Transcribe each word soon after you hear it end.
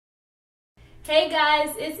Hey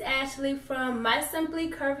guys, it's Ashley from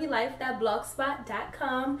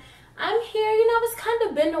mysimplycurvylife.blogspot.com. I'm here, it's kind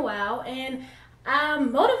of been a while and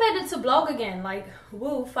I'm motivated to blog again, like,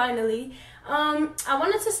 woo, finally. I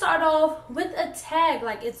wanted to start off with a tag,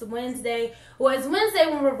 like it's Wednesday. Well, it's Wednesday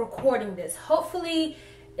when we're recording this. Hopefully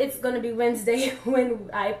it's going to be Wednesday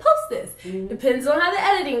when I post this. Depends on how the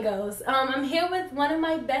editing goes. I'm here with one of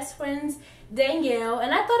my best friends, Danielle,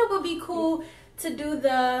 and I thought it would be cool to do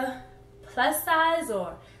the plus size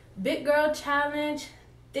or big girl challenge,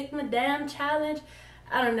 thick madam challenge.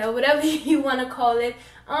 I don't know, whatever you want to call it.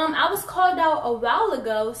 I was called out a while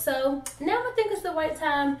ago, so now I think it's the right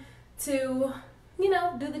time to,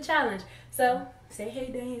 do the challenge. So say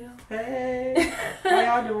hey, Danielle. Hey,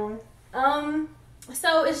 how y'all doing?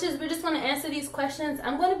 So we're just gonna answer these questions.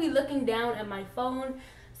 I'm gonna be looking down at my phone,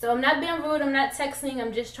 so I'm not being rude. I'm not texting.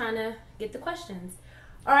 I'm just trying to get the questions.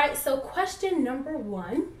 All right. So question number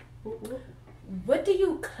 1. What do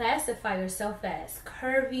you classify yourself as?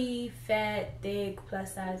 Curvy, fat, thick,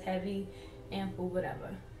 plus size, heavy, ample,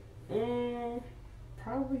 whatever.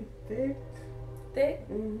 Probably thick. Thick?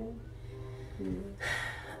 Yeah.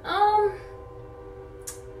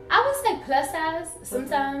 I would say plus size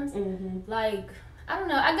sometimes. Like, I don't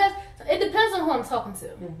know. I guess it depends on who I'm talking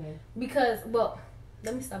to. Because, well,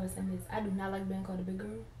 let me stop by saying this. I do not like being called a big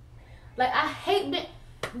girl. Like, I hate being...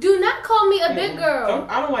 Do not call me a big girl.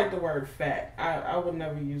 I don't like the word fat. I would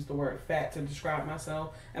never use the word fat to describe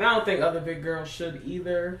myself. And I don't think other big girls should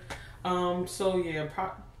either. So, yeah,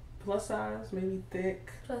 plus size, maybe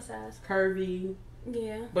thick. Plus size. Curvy.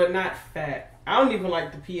 Yeah. But not fat. I don't even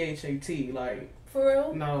like the PHAT. Like... For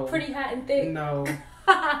real? No. Pretty hot and thick? No.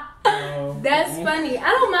 No. That's funny. I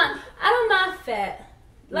don't mind fat.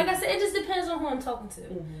 Like I said, it just depends on who I'm talking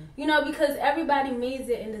to. Because everybody means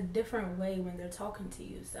it in a different way when they're talking to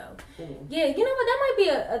you. So, yeah, you know what? That might be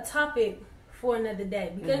a topic for another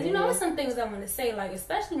day. Because, there's some things I want to say, like,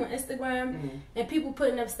 especially on Instagram, and people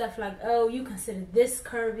putting up stuff like, oh, you consider this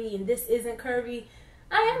curvy and this isn't curvy.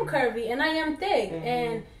 I am curvy and I am thick.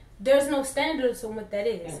 And there's no standards on what that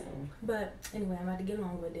is. But, anyway, I'm about to get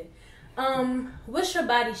along with it. What's your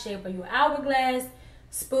body shape? Are you hourglass,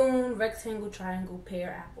 spoon, rectangle, triangle, pear,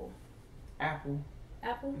 apple? Apple.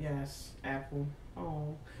 Apple? Yes, apple.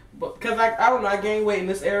 Oh, but because I don't know, I gained weight in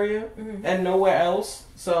this area and nowhere else,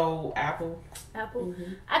 so apple. Apple.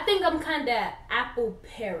 I think I'm kind of apple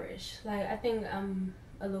pearish. Like I think I'm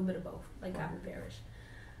a little bit of both, like apple pearish.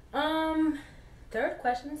 Third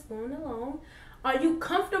question is going along. Are you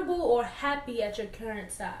comfortable or happy at your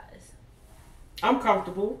current size? I'm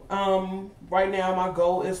comfortable. Right now my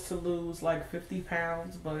goal is to lose like 50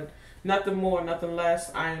 pounds, but nothing more, nothing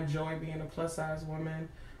less. I enjoy being a plus size woman.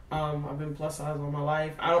 I've been plus size all my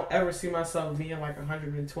life. I don't ever see myself being like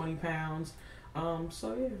 120 pounds.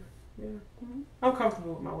 So yeah. I'm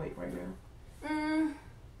comfortable with my weight right now.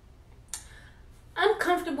 I'm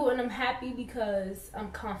comfortable and I'm happy because I'm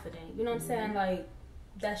confident. You know what I'm saying? Like,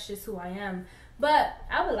 that's just who I am. But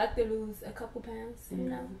I would like to lose a couple pounds,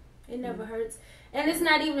 It never hurts. And it's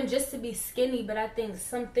not even just to be skinny, but I think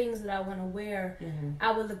some things that I want to wear,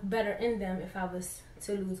 I would look better in them if I was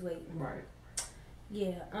to lose weight. Right.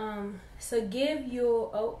 Yeah. So give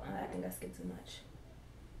your... Oh, I think I skipped too much.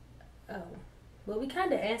 Oh. Well, we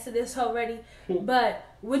kind of answered this already. But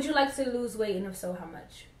would you like to lose weight, and if so, how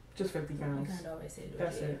much? Just 50 pounds. You kind of always say it.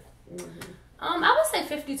 That's it. I would say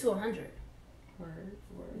 50 to 100. Word.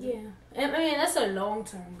 Yeah. And, I mean, that's a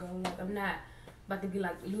long-term goal. Like, I'm not... about to be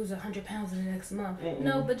like lose 100 pounds in the next month.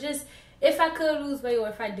 No, but just if I could lose weight or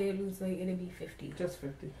if I did lose weight, it'd be 50. Just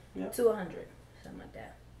 50. Yep. To 100, something like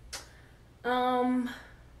that.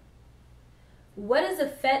 What is a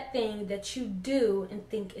fat thing that you do and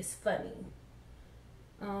think is funny?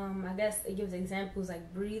 I guess it gives examples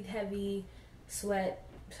like breathe heavy, sweat,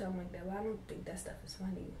 something like that. But I don't think that stuff is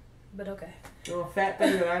funny. But okay. Well, a fat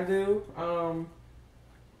thing that I do,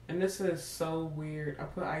 and this is so weird. I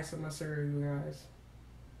put ice in my cereal, you guys.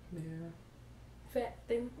 Yeah. Fat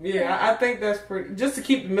thing? Yeah, I think that's pretty... Just to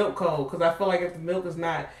keep the milk cold, because I feel like if the milk is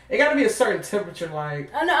not... It got to be a certain temperature,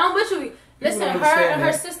 like... Oh, no, I'm with you. Listen, her and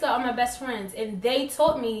her sister are my best friends, and they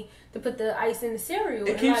taught me to put the ice in the cereal.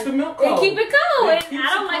 It keeps the milk cold. It keep it cold. I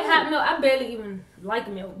don't like hot milk. I barely even like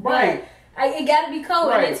milk. Right. But it got to be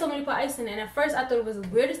cold, and they told me to put ice in it. And at first, I thought it was the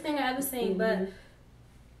weirdest thing I ever seen, but...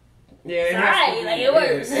 Yeah, it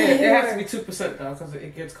works. It has to be 2% though, because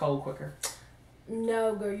it gets cold quicker.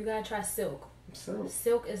 No, girl, you gotta try silk.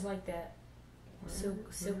 Silk is like that. Silk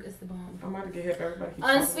is the bomb. I'm about to get hip. Everybody keeps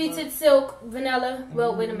unsweetened silk, vanilla.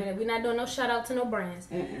 Well, wait a minute. We're not doing no shout out to no brands.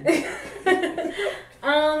 So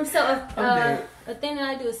a thing that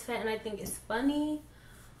I do is fat, and I think it's funny.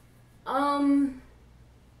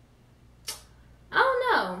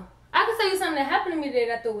 did,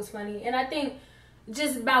 I thought was funny. And I think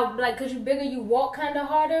just about, like, because you're bigger, you walk kind of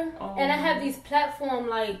harder. Oh. And I have these platform,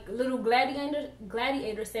 like, little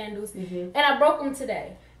gladiator sandals. And I broke them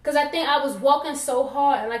today. Because I think I was walking so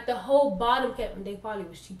hard, and, like, the whole bottom came, they probably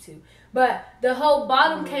was cheap, too. But the whole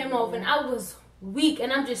bottom came off, and I was weak.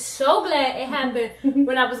 And I'm just so glad it happened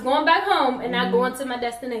when I was going back home and not going to my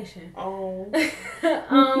destination. Oh.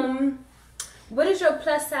 What is your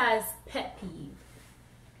plus size pet peeve?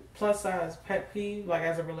 Plus size pet peeve, like,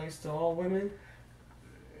 as it relates to all women?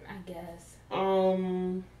 I guess.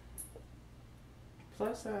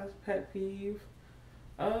 Plus size pet peeve.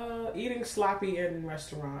 Eating sloppy in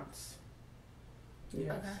restaurants.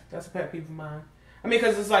 Yes, okay. That's a pet peeve of mine. I mean,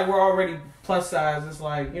 because it's like we're already plus size. It's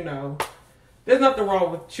like, you know, there's nothing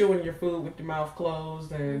wrong with chewing your food with your mouth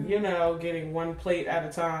closed and, you know, getting one plate at a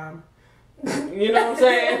time. You know what I'm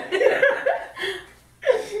saying?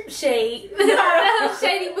 Shade.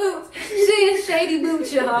 Shady boots. She is shady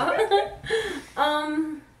boots, y'all.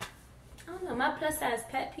 I don't know. My plus size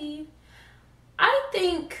pet peeve. I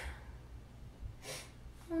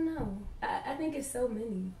don't know. I think it's so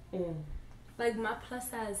many. Like, my plus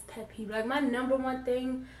size pet peeve. Like, my number one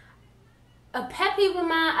thing, a pet peeve of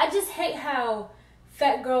mine, I just hate how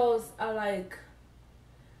fat girls are, like,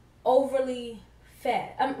 overly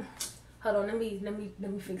fat. Hold on, let me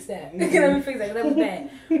fix that. Let me fix that, 'cause that was bad.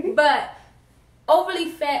 But overly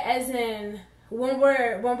fat as in when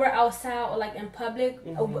we're outside or, like, in public,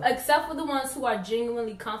 except for the ones who are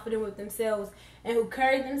genuinely confident with themselves and who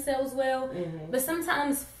carry themselves well. But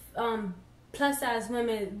sometimes plus size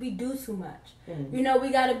women, we do too much. You know, we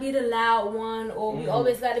gotta be the loud one, or we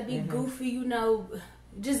always gotta be goofy, you know,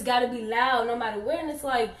 just gotta be loud no matter where. And it's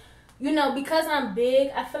like, you know, because I'm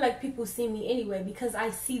big, I feel like people see me anyway because I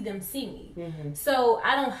see them see me. So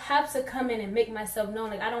I don't have to come in and make myself known.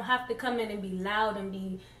 Like, I don't have to come in and be loud and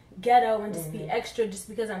be ghetto and just be extra just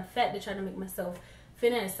because I'm fat to try to make myself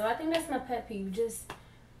fit in. So I think that's my pet peeve. Just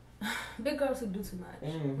big girls who do too much.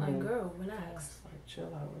 Like, girl, relax. Like,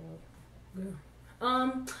 chill out, girl.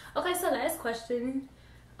 Okay, so last question.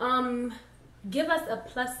 Give us a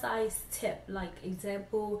plus size tip, like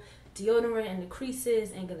example, deodorant in the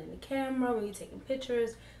creases, angle in the camera when you're taking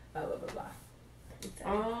pictures, blah blah blah blah.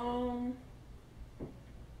 Exactly.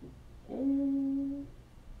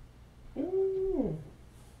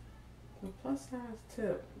 A plus size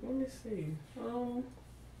tip. Let me see.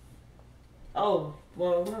 Oh,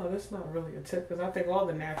 well, no, that's not really a tip because I think all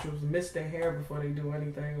the naturals miss their hair before they do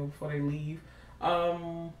anything or before they leave. I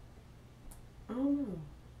don't know.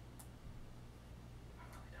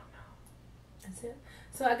 That's it.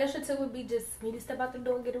 So I guess your tip would be just maybe step out the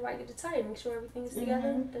door, get it right, get it tight, make sure everything is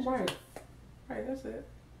together. Right. Right, that's it.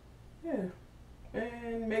 Yeah.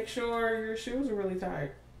 And make sure your shoes are really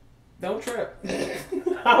tight. Don't trip.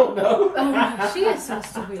 I don't know. Oh, she is so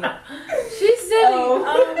stupid. She's silly.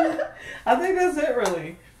 I think that's it,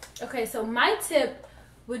 really. Okay, so my tip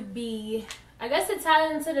would be, I guess it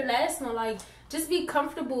ties into the last one, like, just be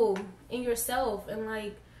comfortable in yourself and,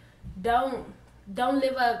 like, don't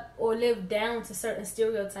live up or live down to certain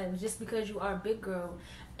stereotypes just because you are a big girl.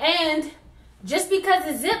 And just because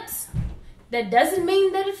it zips, that doesn't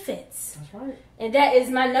mean that it fits. That's right. And that is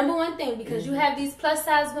my number one thing, because you have these plus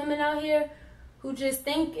size women out here who just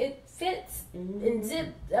think it fits and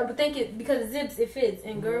zip. I would think it because it zips, it fits.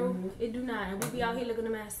 And girl, it do not. And we be out here looking a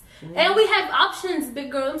mess. And we have options,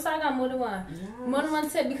 big girl. I'm sorry, I got more than one. Yes. More than one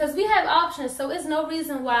tip, because we have options. So it's no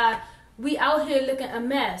reason why we out here looking a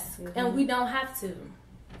mess and we don't have to.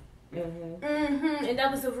 And that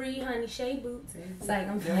was a real honey shade boots. It's like,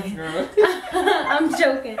 I'm playing. I'm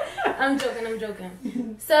joking. I'm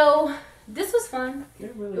joking. So this was fun.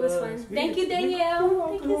 It was fun. Thank you, Danielle.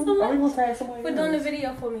 Thank you so much for doing the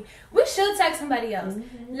video for me. We should tag somebody else.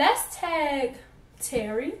 Let's tag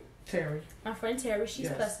Terry. My friend Terry. She's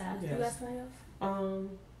plus size. You got somebody else?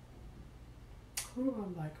 Who do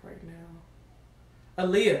I like right now?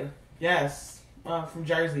 Aaliyah. Yes. From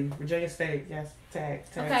Jersey, Virginia State. Yes. Tag.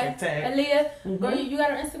 Aaliyah, girl, you got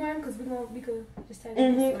her Instagram? Because we could just tag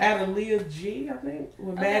her. At Aaliyah G, I think,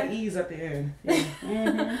 with bad E's at the end.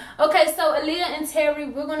 Yeah. Okay, so Aaliyah and Terry,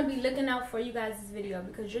 we're going to be looking out for you guys' this video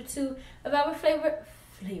because you're two of our favorite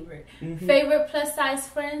plus size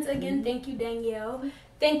friends. Again, thank you, Danielle.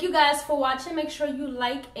 Thank you guys for watching. Make sure you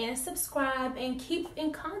like and subscribe and keep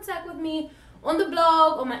in contact with me on the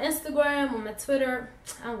blog, on my Instagram, on my Twitter.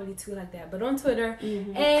 I don't really tweet like that, but on Twitter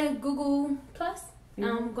and Google Plus.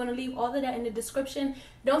 I'm going to leave all of that in the description.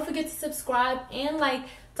 Don't forget to subscribe and like.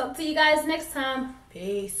 Talk to you guys next time.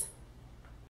 Peace.